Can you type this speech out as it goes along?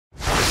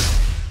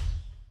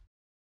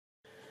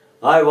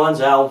Hi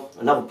everyone, Al.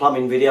 Another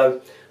plumbing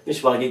video.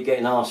 This one I keep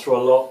getting asked for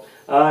a lot.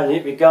 And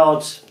it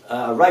regards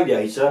a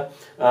radiator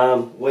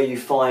where you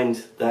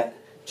find that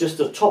just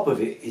the top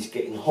of it is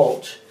getting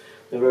hot,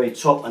 the very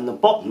top, and the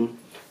bottom,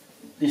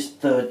 this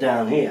third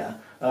down here,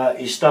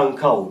 is stone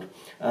cold.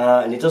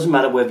 And it doesn't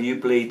matter whether you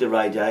bleed the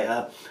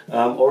radiator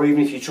or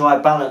even if you try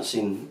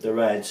balancing the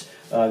rads,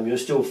 you'll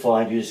still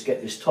find you just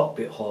get this top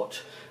bit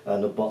hot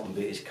and the bottom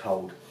bit is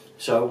cold.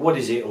 So what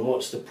is it and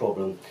what's the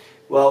problem?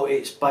 Well,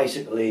 it's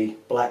basically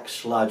black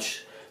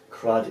sludge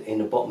crud in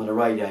the bottom of the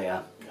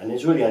radiator, and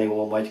there's really only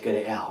one way to get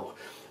it out,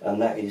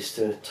 and that is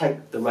to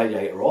take the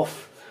radiator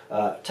off,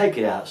 take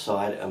it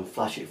outside and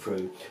flush it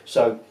through.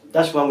 So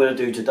that's what I'm going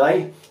to do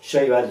today,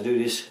 show you how to do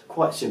this.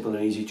 Quite simple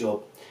and easy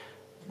job.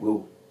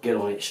 We'll get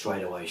on it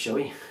straight away, shall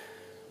we?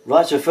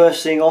 Right, so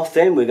first thing off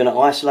then, we're going to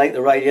isolate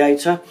the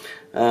radiator,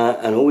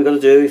 and all we're going to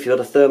do, if you've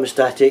got a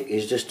thermostatic,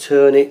 is just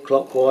turn it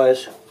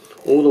clockwise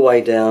all the way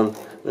down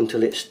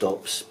until it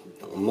stops.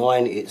 On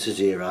mine it's a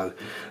 0,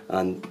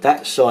 and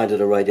that side of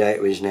the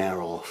radiator is now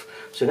off.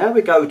 So now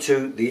we go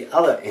to the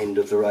other end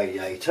of the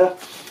radiator.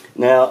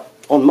 Now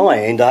on my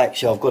end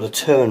actually I've got a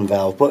turn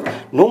valve, but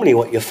normally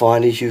what you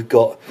find is you've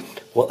got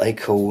what they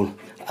call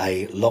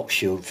a lock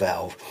shield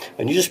valve,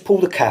 and you just pull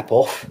the cap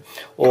off,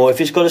 or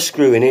if it's got a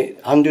screw in it,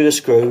 undo the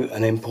screw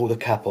and then pull the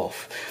cap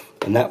off,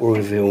 and that will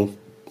reveal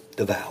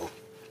the valve.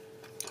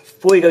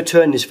 Before you go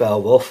turn this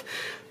valve off,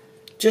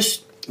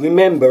 just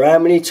remember how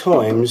many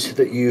times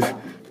that you've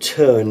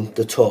turned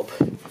the top.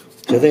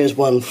 So there's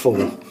one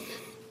full,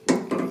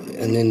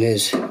 and then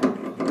there's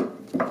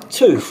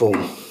 2 full,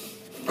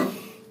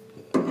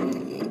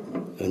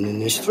 and then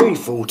there's 3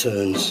 full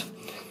turns,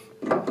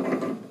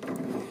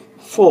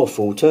 4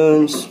 full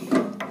turns,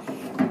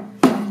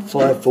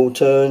 5 full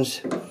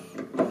turns,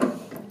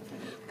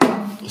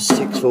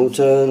 6 full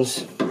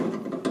turns,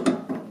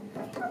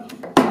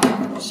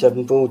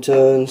 7 full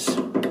turns,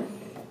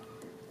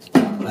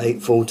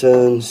 8 full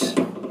turns,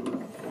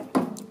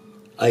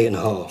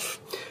 8.5.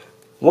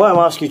 Why I'm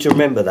asking you to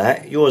remember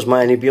that, yours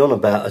may only be on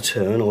about a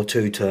turn or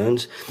 2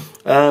 turns,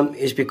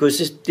 is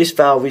because this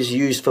valve is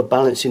used for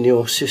balancing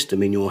your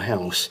system in your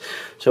house.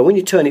 So when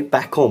you turn it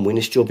back on, when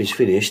this job is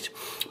finished,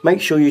 make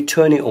sure you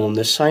turn it on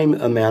the same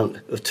amount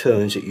of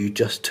turns that you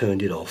just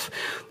turned it off.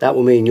 That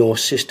will mean your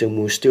system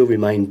will still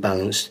remain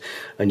balanced,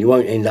 and you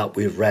won't end up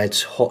with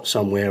rads hot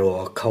somewhere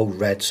or a cold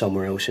rad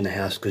somewhere else in the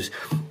house, because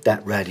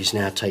that rad is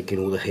now taking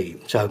all the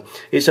heat. So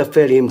it's a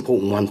fairly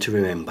important one to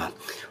remember.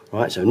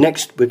 Right, so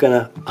next we're going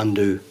to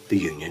undo the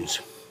unions.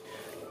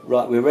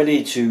 Right, we're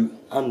ready to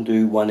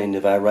undo one end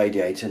of our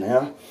radiator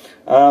now.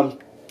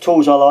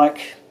 Tools I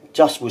like,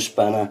 adjustable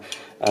spanner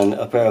and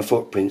a pair of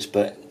footprints,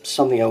 but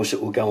something else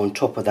that will go on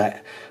top of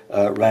that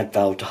rad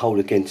valve to hold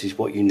against is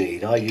what you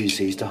need. I use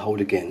these to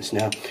hold against.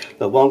 Now,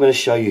 look, what I'm going to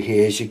show you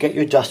here is you get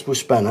your adjustable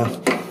spanner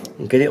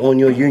and get it on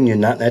your union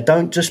nut. Now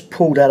don't just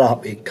pull that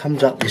up, it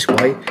comes up this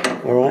way,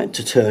 alright,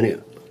 to turn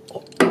it,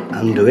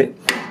 undo it.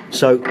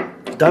 So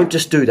don't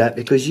just do that,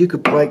 because you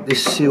could break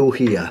this seal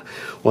here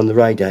on the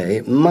radiator.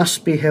 It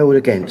must be held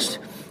against,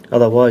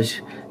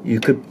 otherwise you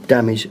could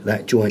damage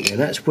that joint, and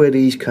that's where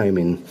these came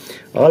in.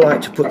 I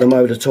like to put them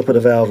over the top of the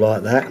valve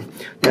like that.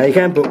 Now you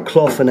can put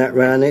cloth and that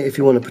around it if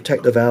you want to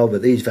protect the valve,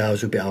 but these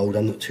valves are a bit old,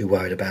 I'm not too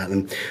worried about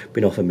them,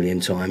 been off a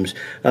million times.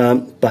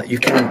 But you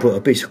can put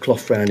a piece of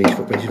cloth around these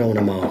footprints, you don't want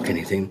to mark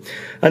anything.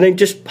 And then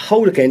just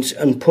hold against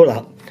and pull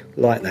up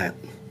like that.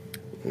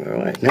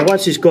 Alright, now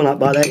once it's gone up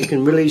like that, you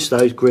can release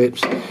those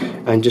grips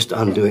and just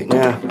undo it.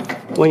 Now,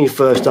 when you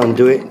first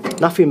undo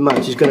it, nothing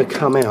much is going to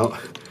come out.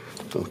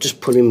 I'll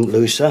just pull him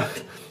looser,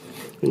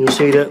 and you'll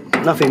see that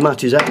nothing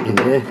much is happening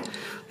there.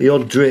 The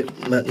odd drip,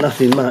 but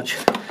nothing much.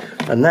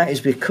 And that is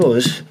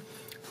because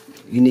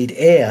you need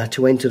air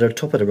to enter the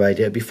top of the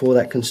radiator before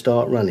that can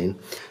start running.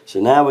 So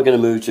now we're going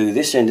to move to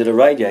this end of the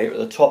radiator at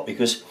the top,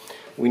 because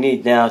we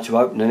need now to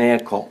open an air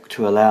cock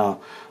to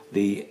allow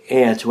the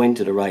air to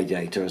enter the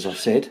radiator, as I've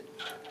said,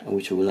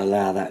 which will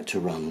allow that to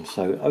run.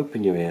 So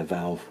open your air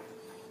valve,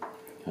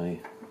 okay,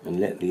 and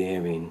let the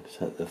air in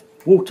so that the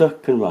water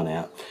can run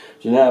out.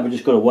 So now we've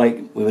just got to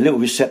wait with a little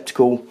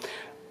receptacle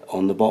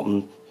on the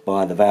bottom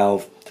by the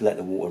valve to let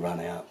the water run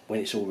out. When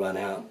it's all run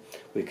out,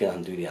 we can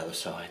undo the other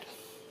side.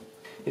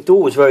 If the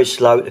water's very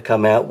slow to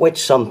come out, wedge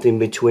something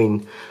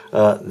between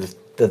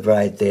the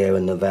rad there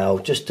and the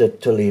valve, just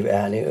to leave it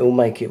out, and it will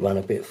make it run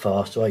a bit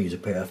faster. I use a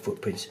pair of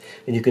footprints,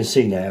 and you can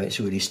see now it's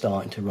really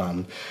starting to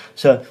run.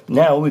 So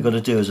now all we've got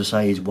to do, as I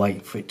say, is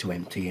wait for it to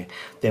empty.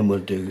 Then we'll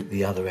do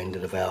the other end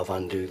of the valve,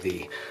 undo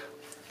the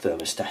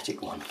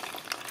thermostatic one.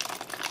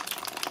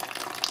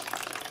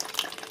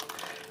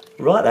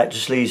 Right, that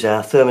just leaves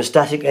our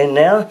thermostatic end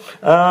now.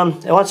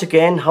 Once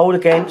again, hold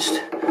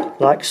against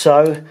like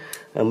so,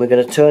 and we're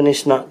going to turn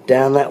this nut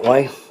down that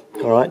way,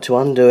 alright, to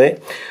undo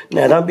it.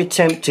 Now don't be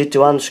tempted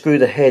to unscrew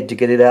the head to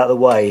get it out of the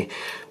way,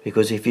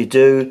 because if you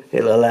do,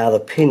 it'll allow the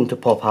pin to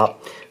pop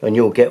up and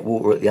you'll get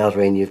water at the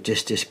other end you've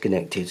just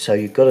disconnected. So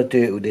you've got to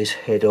do it with this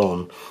head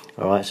on,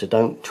 alright, so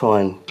don't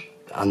try and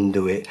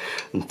undo it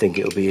and think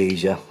it'll be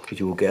easier, because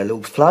you will get a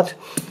little flood.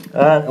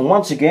 And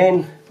once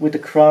again, with the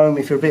chrome,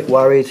 if you're a bit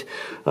worried,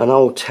 an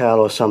old towel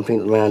or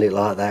something around it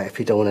like that, if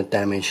you don't want to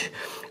damage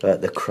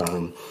the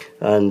chrome.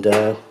 And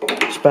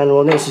spanner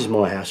on, this is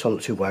my house, so I'm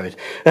not too worried.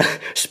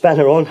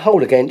 Spanner on,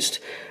 hold against,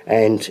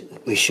 and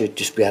we should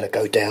just be able to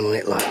go down on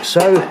it like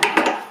so.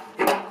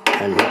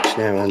 And it's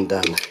now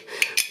undone.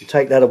 You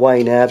take that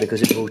away now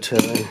because it will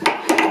turn.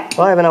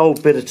 I have an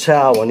old bit of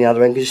towel on the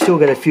other end because you still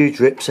get a few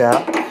drips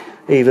out,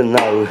 even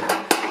though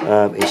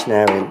it's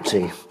now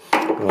empty.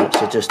 Right,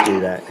 so just do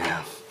that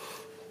now.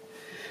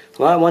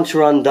 Right, once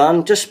you're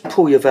undone, just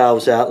pull your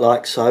valves out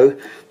like so,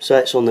 so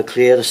it's on the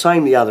clear. The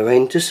same the other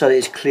end, just so that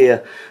it's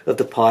clear of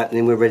the pipe, and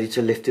then we're ready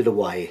to lift it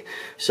away.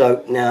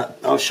 So now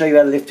I'll show you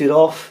how to lift it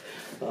off.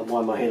 I'll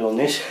wind my head on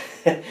this.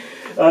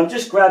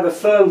 Just grab a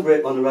firm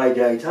grip on the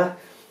radiator.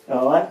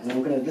 Alright, then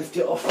we're going to lift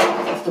it off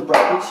the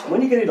brackets.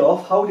 When you get it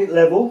off, hold it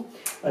level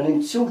and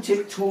then tilt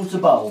it towards the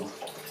bowl,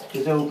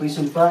 because there will be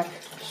some black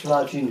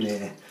sludge in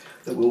there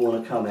that will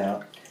want to come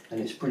out, and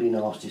it's pretty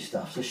nasty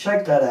stuff. So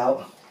shake that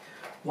out.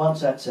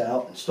 Once that's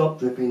out and stop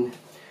dripping,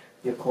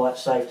 you're quite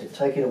safe to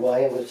take it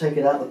away. I'm going to take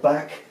it out the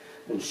back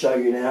and show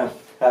you now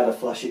how to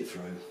flush it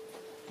through.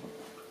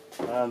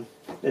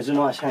 There's a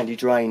nice handy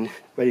drain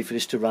ready for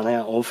this to run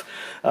out of,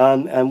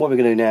 and what we're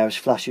going to do now is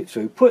flush it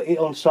through. Put it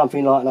on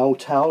something like an old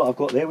towel that I've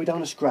got there. We don't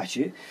want to scratch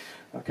it,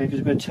 okay, because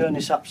we're going to turn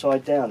this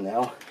upside down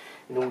now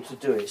in order to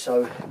do it.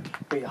 So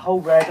put your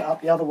whole rag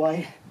up the other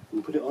way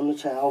and put it on the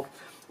towel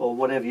or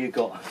whatever you've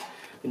got,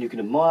 and you can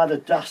admire the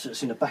dust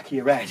that's in the back of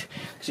your rag,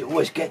 because it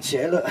always gets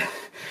there. Look,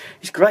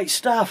 it's great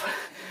stuff,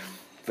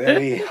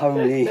 very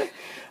homely.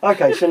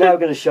 Okay, so now we're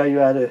going to show you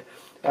how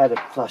to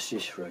flush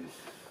this through.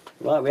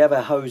 Right, we have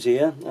our hose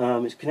here.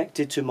 It's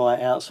connected to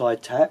my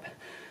outside tap.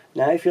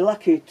 Now, if you're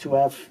lucky to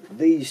have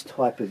these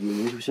type of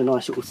units, which are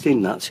nice little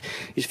thin nuts,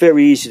 it's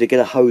very easy to get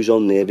a hose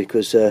on there,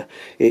 because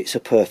it's a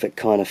perfect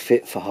kind of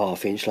fit for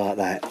 1/2 inch like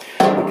that.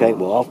 Okay,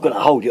 well, I've got to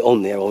hold it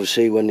on there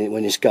obviously when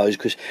this goes,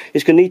 because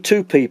it's going to need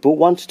 2 people,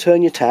 one to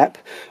turn your tap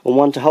and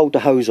one to hold the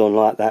hose on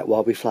like that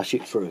while we flush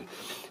it through.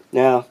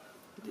 Now,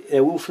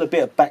 there will feel a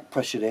bit of back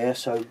pressure there,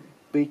 so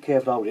be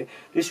careful to hold it.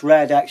 This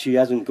rad actually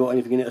hasn't got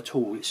anything in it at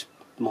all. It's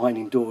mine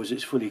indoors,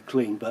 it's fully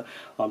clean, but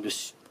I'm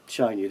just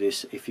showing you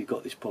this if you've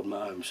got this problem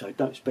at home, so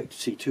don't expect to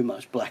see too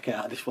much black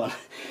out of this one.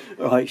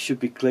 Alright, it should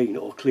be clean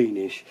or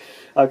cleanish.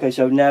 Okay,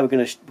 so now we're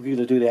gonna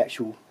do the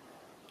actual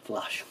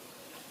flush.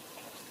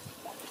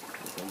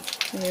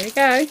 Here we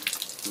go.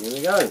 Here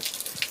we go.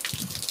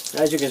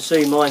 As you can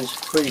see, mine's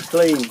pretty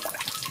clean,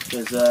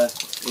 because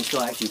it's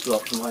not actually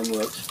blocked. Mine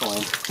works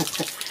fine.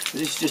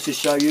 This is just to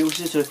show you,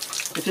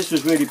 if this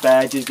was really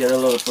bad, you'd get a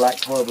lot of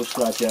black horrible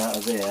sludge out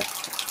of there.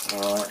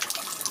 Alright.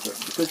 But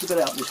because we've got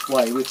it up this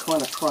way, we're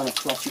kind of trying to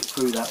flush it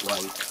through that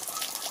way.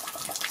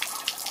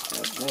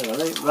 There,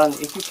 let it run.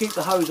 If you keep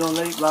the hose on,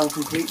 let it run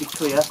completely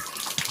clear,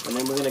 and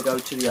then we're going to go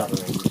to the other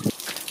end.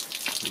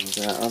 There's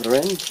that other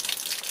end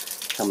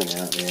coming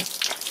out there.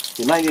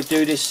 You may need to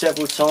do this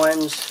several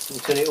times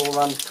until it all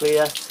runs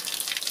clear.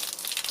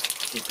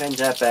 Depends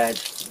how bad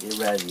you're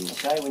ready.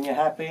 Okay, when you're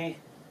happy,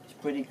 it's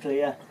pretty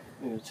clear.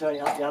 We're going to turn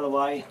it up the other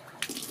way,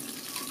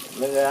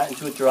 let it out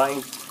into a drain.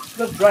 If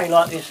you've got a drain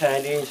like this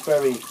handy, it's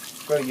very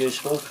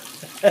useful.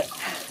 It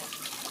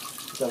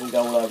doesn't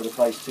go all over the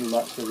place too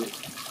much, does it?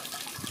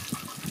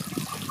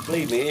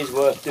 Believe me, it is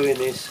worth doing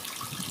this.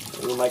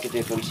 It will make a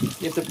difference.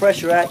 If the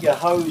pressure out your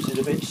hose is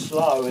a bit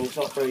slow and it's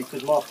not very,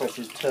 because my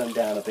pressure's turned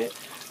down a bit,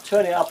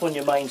 turn it up on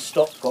your main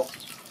stopcock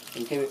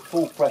and give it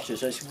full pressure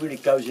so it really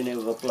goes in there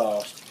with a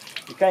blast.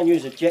 You can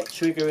use a jet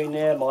trigger in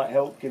there, might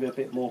help, give it a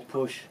bit more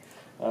push,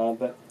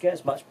 but get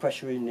as much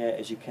pressure in there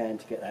as you can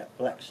to get that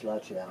black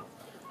sludge out.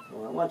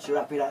 Right, once you're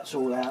happy that's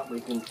all out,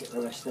 we can get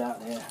the rest out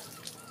there.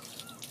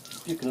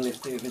 You can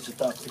lift it if it's a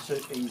double, it's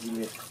an easy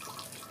lift.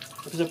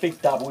 If it's a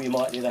big double, you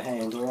might need a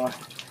hand, alright?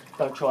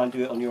 Don't try and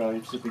do it on your own,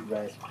 it's a big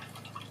rad.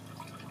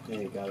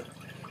 There you go.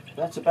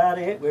 That's about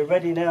it. We're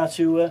ready now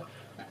to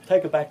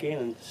take her back in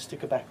and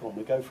stick her back on.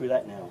 We'll go through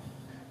that now.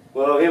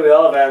 Well, here we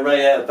are, our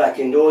radiator back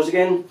indoors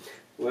again.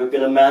 We're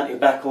going to mount it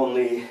back on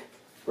the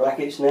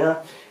brackets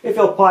now. If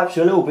your pipes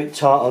are a little bit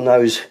tight on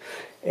those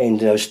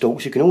end of those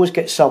stalks, you can always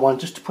get someone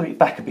just to put it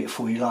back a bit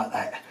for you like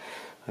that.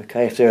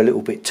 Okay, if they're a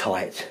little bit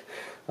tight.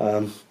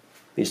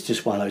 It's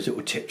just one of those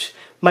little tips.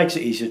 Makes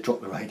it easier to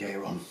drop the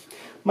radiator on.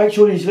 Make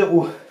sure these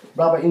little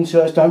rubber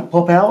inserts don't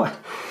pop out.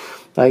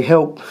 They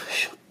help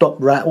stop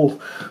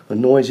rattle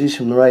and noises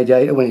from the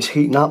radiator when it's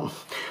heating up.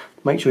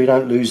 Make sure you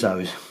don't lose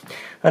those.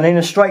 And then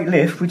a straight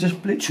lift, we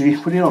just literally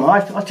put it on.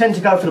 I tend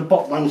to go for the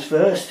bottom ones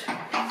first.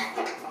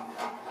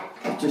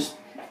 Just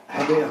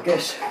habit, I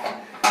guess.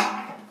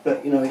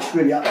 But you know, it's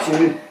really up to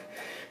you.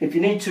 If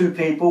you need 2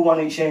 people, one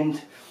each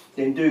end,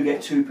 then do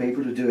get 2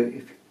 people to do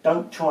it.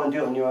 Don't try and do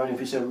it on your own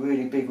if it's a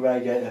really big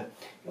radiator.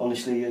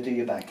 Honestly, you'll do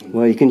your backing.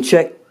 Well, you can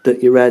check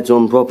that your rad's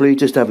on properly.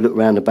 Just have a look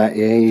around the back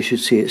here. You should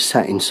see it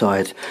sat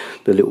inside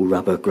the little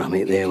rubber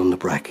grommet there on the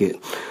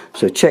bracket.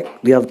 So check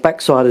the other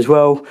back side as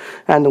well,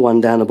 and the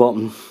one down the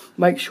bottom.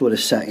 make sure they're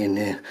sat in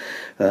there,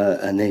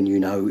 and then you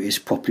know it's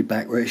properly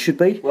back where it should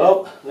be.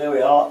 Well, there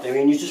we are. They're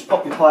in. You just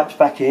pop your pipes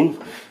back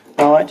in.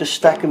 Alright, just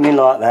stack them in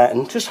like that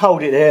and just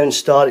hold it there and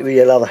start it with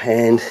your other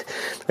hand.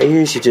 They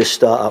usually just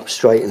start up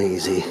straight and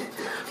easy,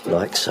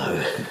 like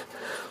so.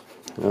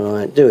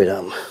 Alright, do it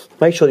up.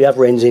 Make sure the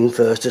other end's in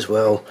first as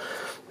well.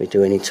 We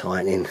do any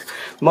tightening.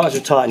 Might as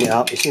well tighten it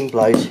up, it's in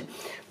place.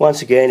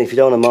 Once again, if you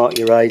don't want to mark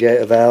your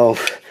radiator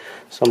valve,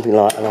 something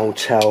like an old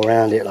towel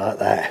around it like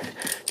that,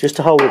 just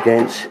to hold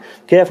against.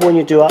 Careful when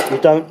you do up, you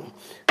don't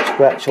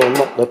scratch or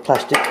knock the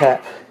plastic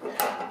cap.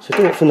 So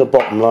do it from the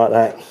bottom like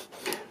that.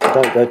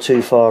 Don't go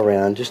too far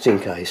around, just in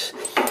case.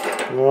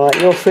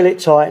 Alright, you'll feel it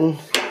tighten.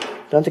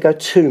 Don't have to go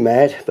too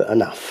mad, but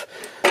enough.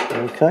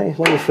 Okay,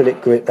 when you feel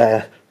it grip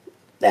there,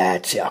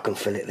 that's it, I can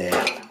feel it there.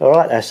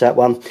 Alright, that's that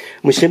one.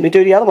 And we simply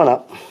do the other one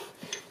up.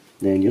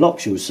 Then your lock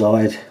shield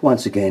side,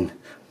 once again,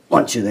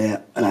 once you're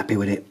there and happy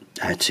with it,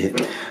 that's it.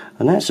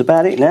 And that's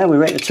about it now. We're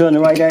ready to turn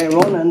the radiator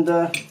on and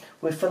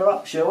we'll fill her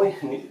up, shall we?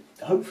 And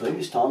hopefully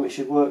this time it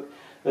should work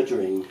a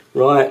dream.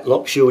 Right,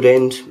 lock shield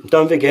end.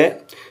 Don't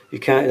forget, you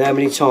counted how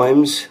many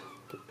times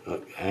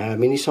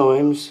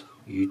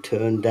you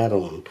turned that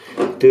on.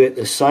 Do it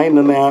the same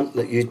amount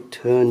that you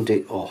turned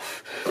it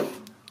off.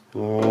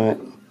 Alright,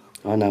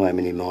 I know how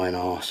many mine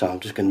are, so I'm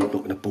just not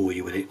going to bore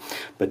you with it.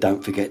 But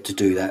don't forget to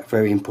do that,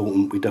 very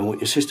important. We don't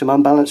want your system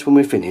unbalanced when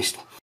we're finished.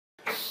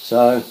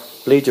 So,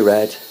 bleed your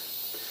rad.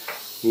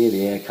 Hear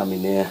the air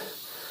coming there.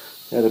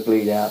 Let it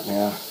bleed out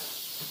now.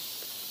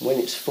 When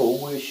it's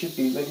full, we should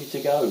be ready to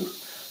go.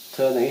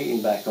 Turn the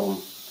heating back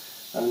on.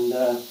 And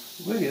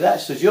really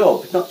that's the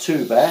job. It's not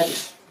too bad.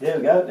 There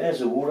we go, there's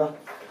the water.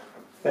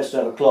 Best to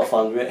have a cloth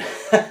under it.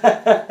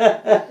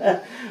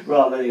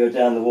 Rather than go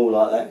down the wall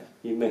like that.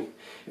 If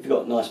you've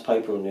got nice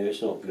paper on there,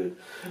 it's not good.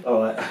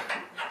 Alright,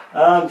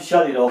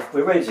 shut it off.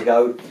 We're ready to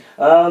go.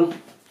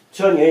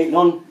 Turn your heating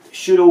on.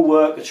 Should all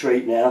work a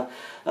treat now.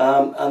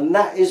 And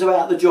that is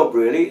about the job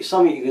really. It's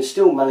something you can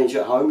still manage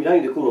at home. You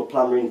don't need to call a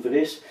plumber in for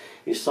this.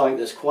 It's something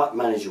that's quite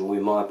manageable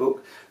in my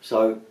book.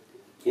 So,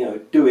 you know,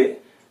 do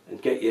it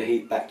and get your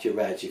heat back to your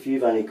rads. If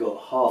you've only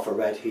got half a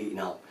rad heating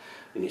up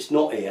and it's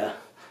not here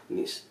and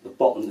it's the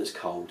bottom that's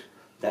cold,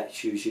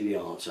 that's usually the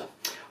answer.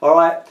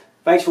 Alright,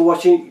 thanks for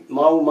watching.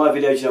 All my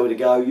videos you know where to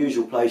go.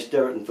 Usual place,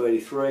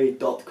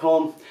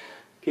 Derrickton33.com.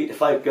 Keep the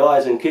faith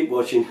guys and keep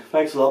watching.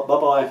 Thanks a lot. Bye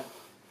bye.